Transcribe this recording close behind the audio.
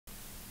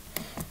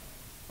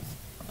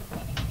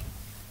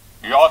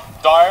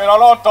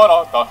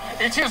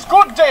It is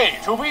good day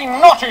to be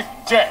not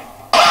dead.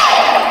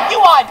 You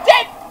are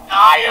dead!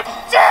 I am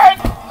dead!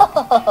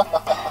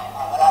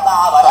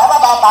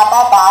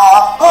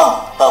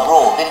 The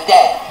wolf is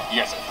dead.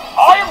 Yes,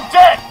 I am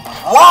dead!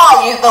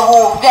 Why is the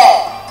wolf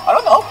dead? I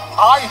don't know.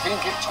 I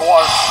think it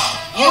was...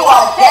 You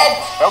are dead.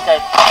 Okay.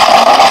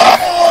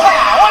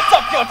 What's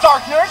up, you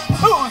dark nerd?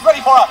 Who's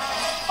ready for a...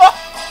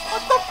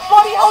 what the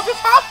bloody hell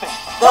just happened?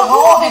 The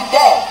wolf is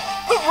dead.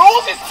 The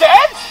rules is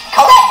dead?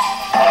 Correct.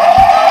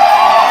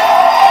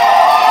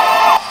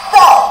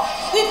 So,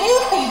 did you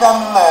see the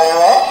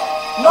murderer?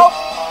 Nope.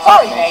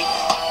 Sorry, mate.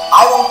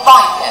 I will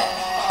find him.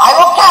 I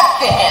will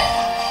capture him.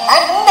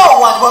 And no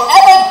one will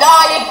ever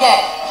die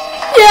again.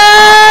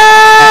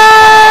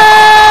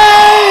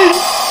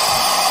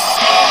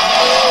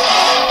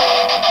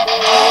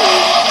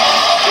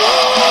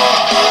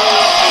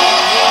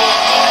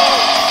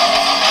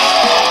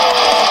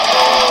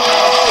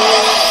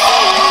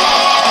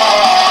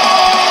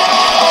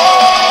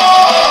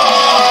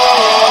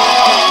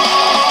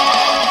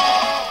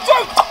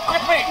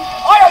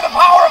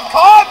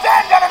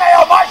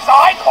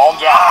 Calm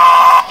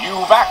down.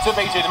 You've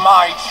activated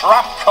my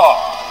trap card.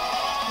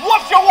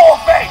 What's your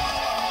war face?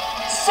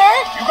 Sir?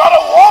 You got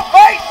a war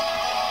face?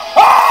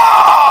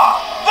 Ah!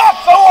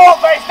 That's a war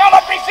face! Now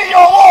let me see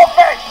your war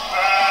face!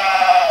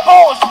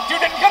 Bullshit! You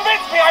didn't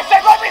convince me! I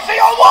said let me see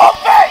your war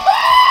face!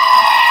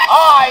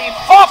 I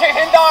fought it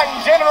in thy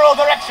general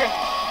direction.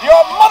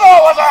 Your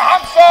mother was a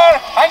hamster,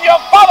 and your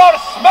father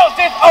smelt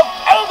it of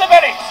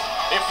elderberries.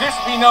 If this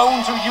be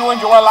known to you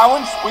and your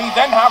allowance, we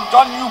then have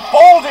done you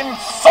bold and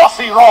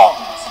saucy wrongs.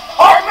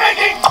 I'm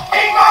making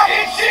mac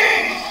and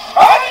cheese,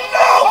 and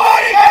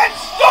nobody can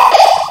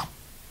stop!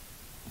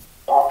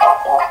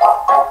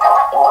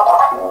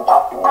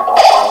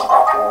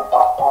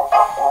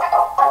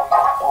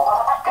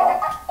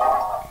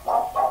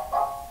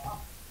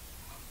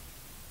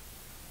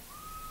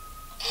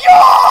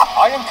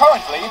 I am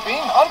currently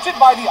being hunted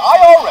by the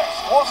IRS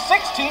for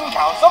 16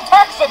 counts of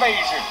tax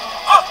evasion.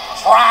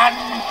 Tran!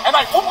 And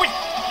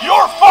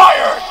you're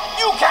fired!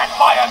 You can't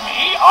fire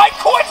me! I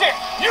quit it!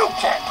 You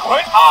can't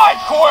quit! I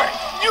quit!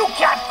 You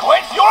can't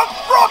quit! You're a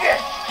froggy!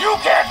 You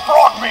can't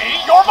frog me!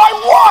 You're my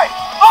wife!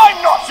 I'm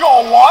not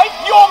your wife!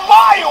 You're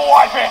my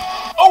wifey!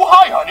 Oh,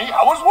 hi, honey.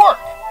 How was work?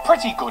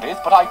 Pretty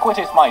goodeth, but I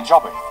quitteth my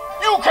jobbeth.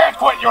 You can't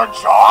quit your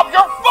job!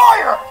 You're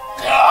fired!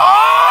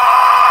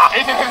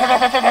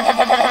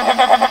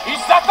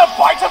 Is that the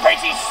bite of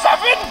 87?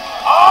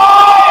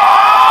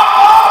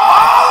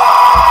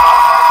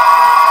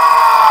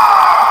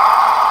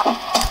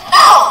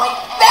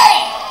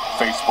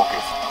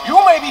 Facebooketh. You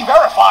may be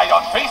verified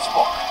on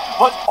Facebook,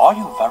 but are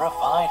you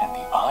verified in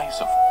the eyes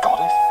of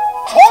Goddess?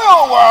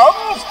 Toil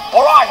worms!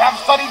 For I have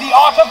studied the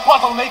art of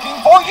puzzle making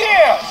for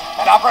years,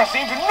 and have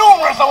received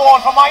numerous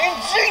awards for my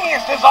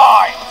ingenious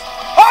designs.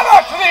 Have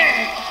at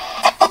thee!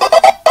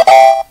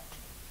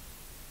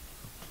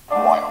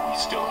 Why are we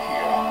still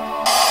here?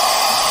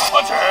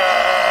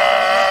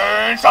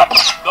 Attention!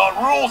 The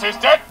rules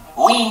is dead.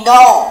 We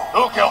know.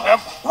 Who killed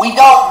him? We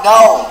don't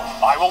know.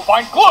 I will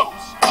find clues.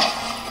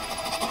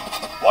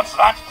 What's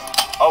that?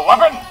 A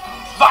weapon?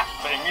 That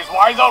thing is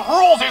why the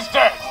rules is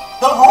dead.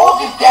 The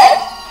rules is dead?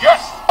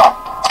 Yes.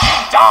 He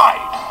died.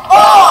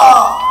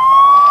 Oh!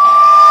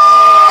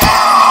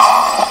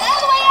 Out of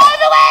the way! Out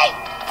of the way!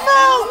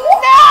 Move!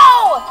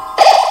 No!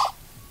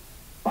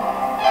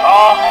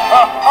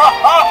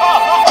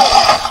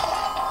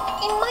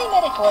 In my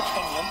medical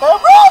opinion,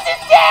 the rules is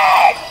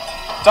dead!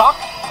 Doc,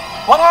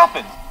 what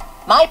happened?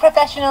 My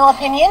professional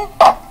opinion?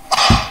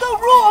 The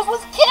rules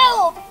was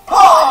killed!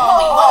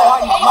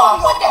 What the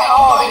hell is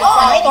going on?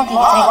 I don't think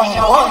it's anything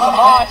important.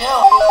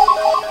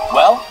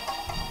 Well,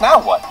 now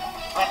what?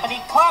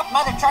 Flippity clop,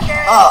 mother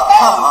trucker! Oh,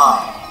 come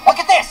on. Look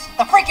at this!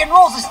 The freaking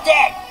rules is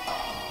dead!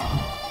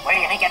 What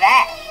do you think of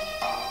that?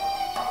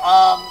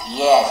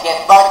 Yes,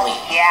 Bartley.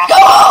 Yeah. Go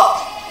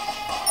out!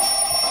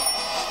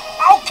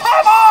 Oh,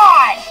 come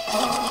on!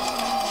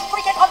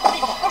 Freaking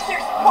unbelievable! No,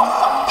 seriously, what's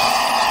up?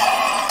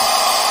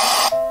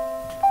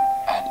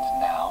 And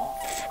now,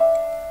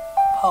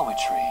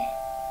 poetry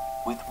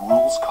with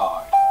rules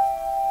card.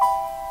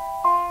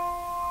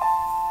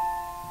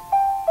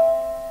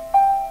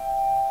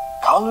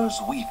 Colors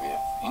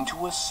weaveth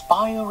into a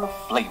spire of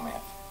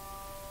flameth.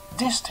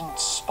 Distant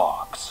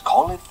sparks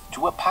calleth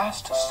to a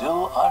past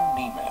still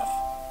unnameleth.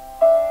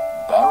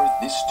 Beareth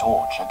this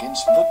torch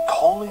against the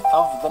calleth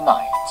of the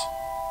night.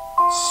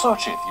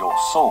 Searcheth your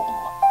soul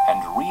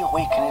and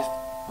reawakeneth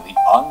the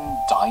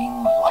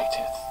undying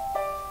lighteth.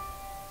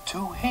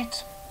 To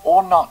hit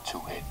or not to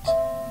hit?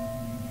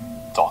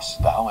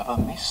 Dost thou ever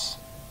miss?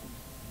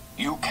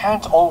 You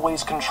can't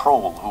always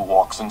control who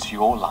walks into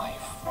your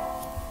life,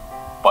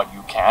 but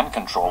you can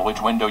control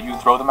which window you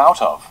throw them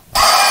out of.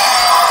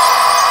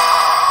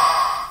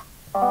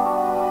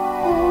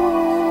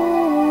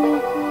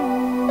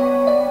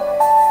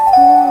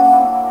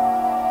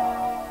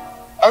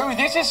 Oh,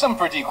 this is some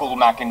pretty cool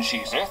mac and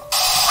cheese.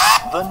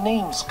 The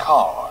name's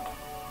card.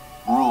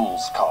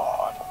 Rules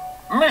card.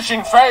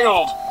 Mission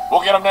failed.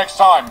 We'll get them next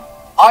time.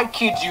 I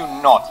kid you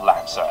not,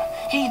 Lancer.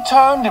 He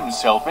turned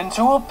himself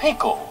into a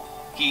pickle.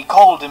 He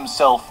called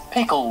himself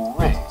Pickle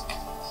Rick.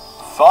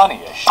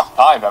 Funniest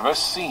I've ever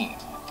seen.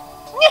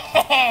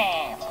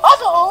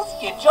 Puzzles!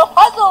 Get your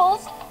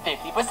puzzles!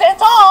 50%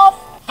 off!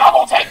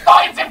 Double take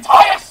mine's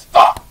entire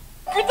stock!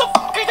 Get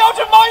out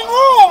of my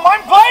room!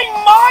 I'm playing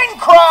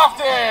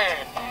Minecraft!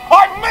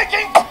 I'm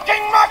making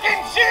fucking mac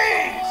and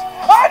cheese!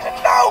 And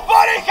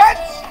nobody can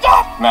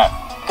stop! Matt,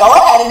 Go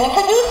ahead and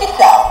introduce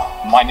yourself.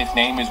 my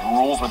nickname is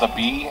Rules with a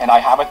B, and I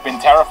haven't been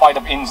terrified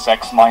of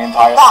insects my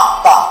entire...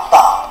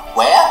 Stop.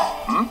 Where?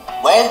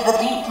 Where's the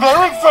bee?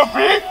 There is a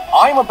bee!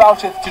 I'm about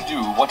to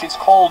do what is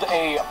called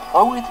a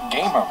pro-eth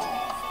gamer move.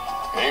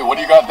 Hey, what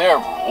do you got there,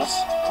 Rules?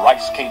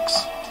 Rice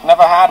cakes.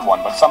 Never had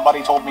one, but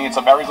somebody told me it's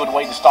a very good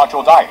way to start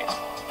your diet.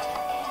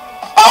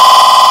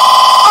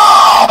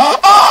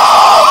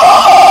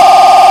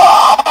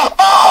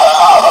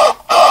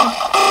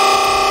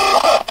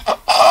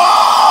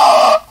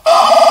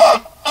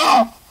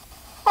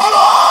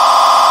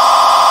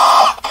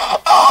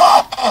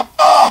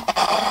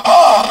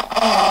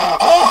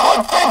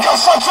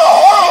 Such a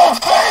horrible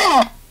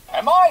thing!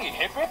 Am I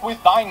hippit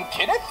with thine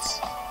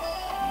kiddits?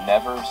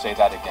 Never say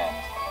that again.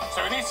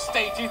 So this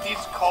state it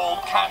is called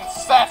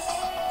Kansas.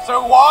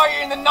 So why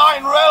in the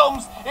 9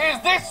 realms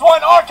is this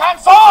one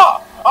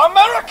Arkansas?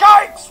 America,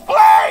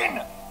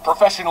 explain!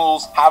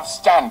 Professionals have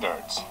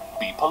standards.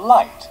 Be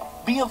polite,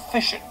 be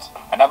efficient,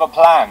 and have a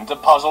plan to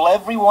puzzle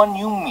everyone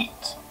you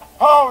meet.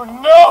 Oh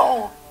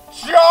no!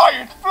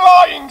 Giant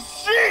flying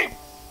sheep!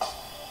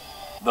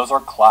 Those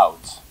are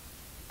clouds.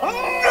 No!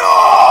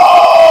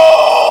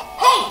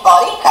 Hey,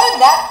 buddy, turn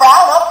that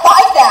frown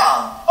upside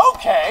down.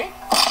 Okay.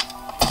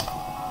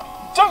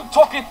 Don't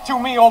talk it to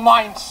me or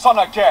mine son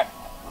again.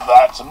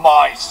 That's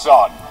my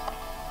son.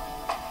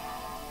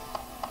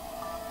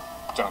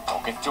 Don't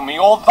talk it to me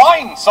or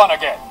thine son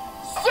again.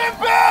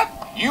 Simpet!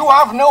 You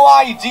have no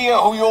idea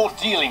who you're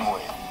dealing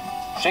with.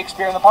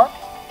 Shakespeare in the Park?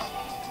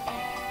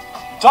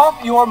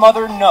 Doth your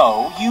mother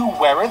know you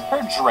weareth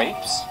her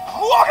drapes?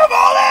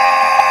 Guacamole!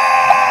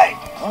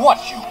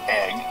 What, you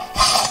egg?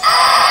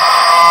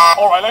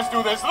 Alright, let's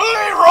do this.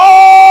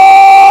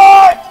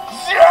 Leroy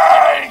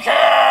Jenkins!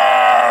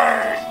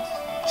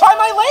 Try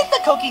my Latha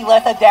cookie,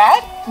 Letha,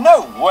 Dad.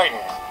 No way.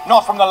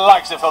 Not from the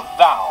likes of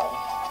thou.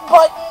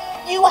 But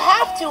you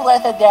have to,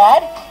 Letha,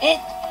 Dad.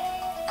 It's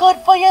good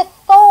for your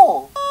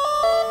soul.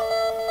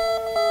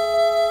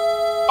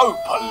 Oh,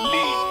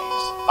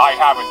 please. I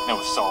haven't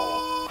no soul.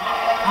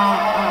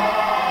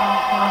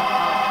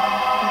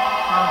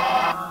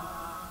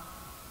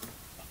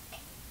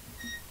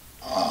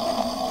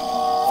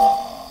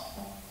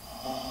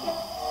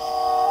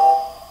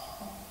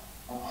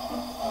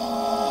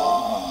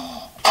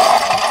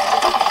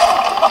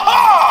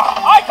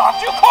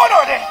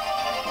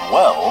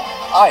 Well,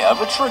 I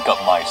have a trick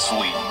up my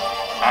sleeve.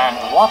 And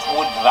what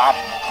would that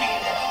be?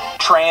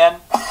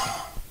 Tran?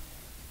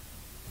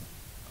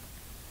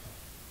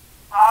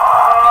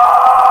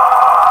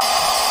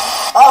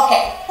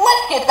 Okay,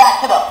 let's get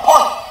back to the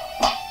point.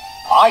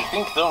 I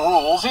think the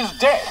Rules is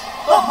dead.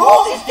 The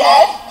Rules is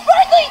dead?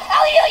 Frankly,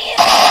 tell you.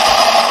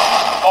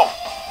 Oh,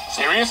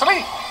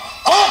 seriously?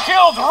 Who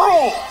killed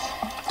Rules?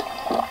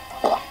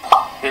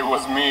 It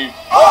was me.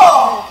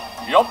 Oh!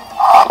 Yup.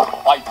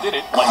 I did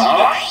it like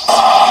this.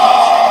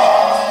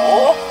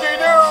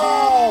 Whoop-de-doo!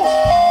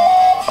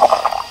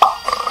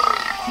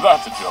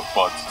 That's a joke,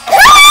 buds.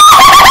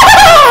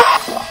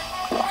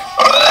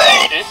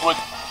 It was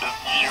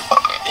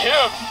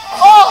him.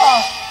 Oh,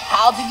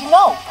 how did you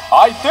know?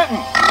 I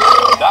didn't.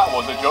 That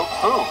was a joke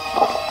too.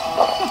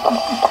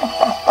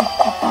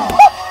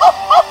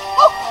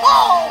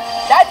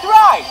 That's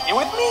right. It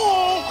was me.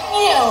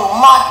 You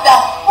monster!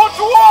 But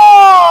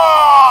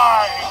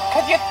why?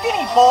 Cause you're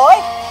skinny, boy.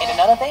 And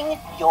another thing,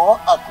 you're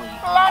ugly.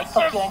 I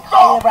took your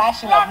entire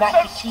ration of mac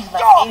and cheese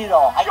and I ate it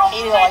all. I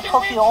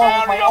cooked it all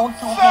with my own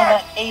 2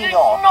 hands and I ate it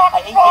all.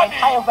 I ate the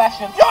entire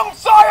ration of... Young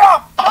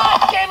sire!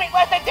 God damn it,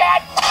 let the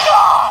dad...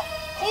 Ah!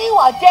 You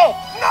are dead.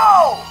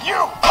 No!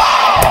 You!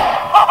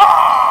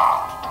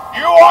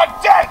 You are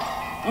dead!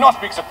 Not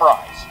big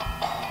surprise.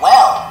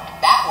 Well,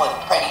 that was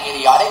pretty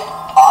idiotic.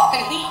 Off to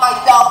eat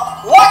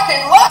myself.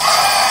 Watching what?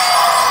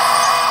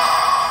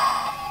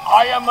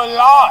 I am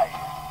alive.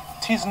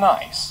 'Tis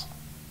nice.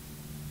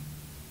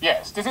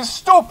 Yes, this is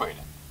stupid.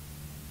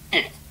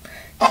 It.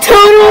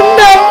 Total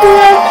number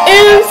of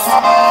is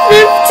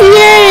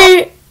 58.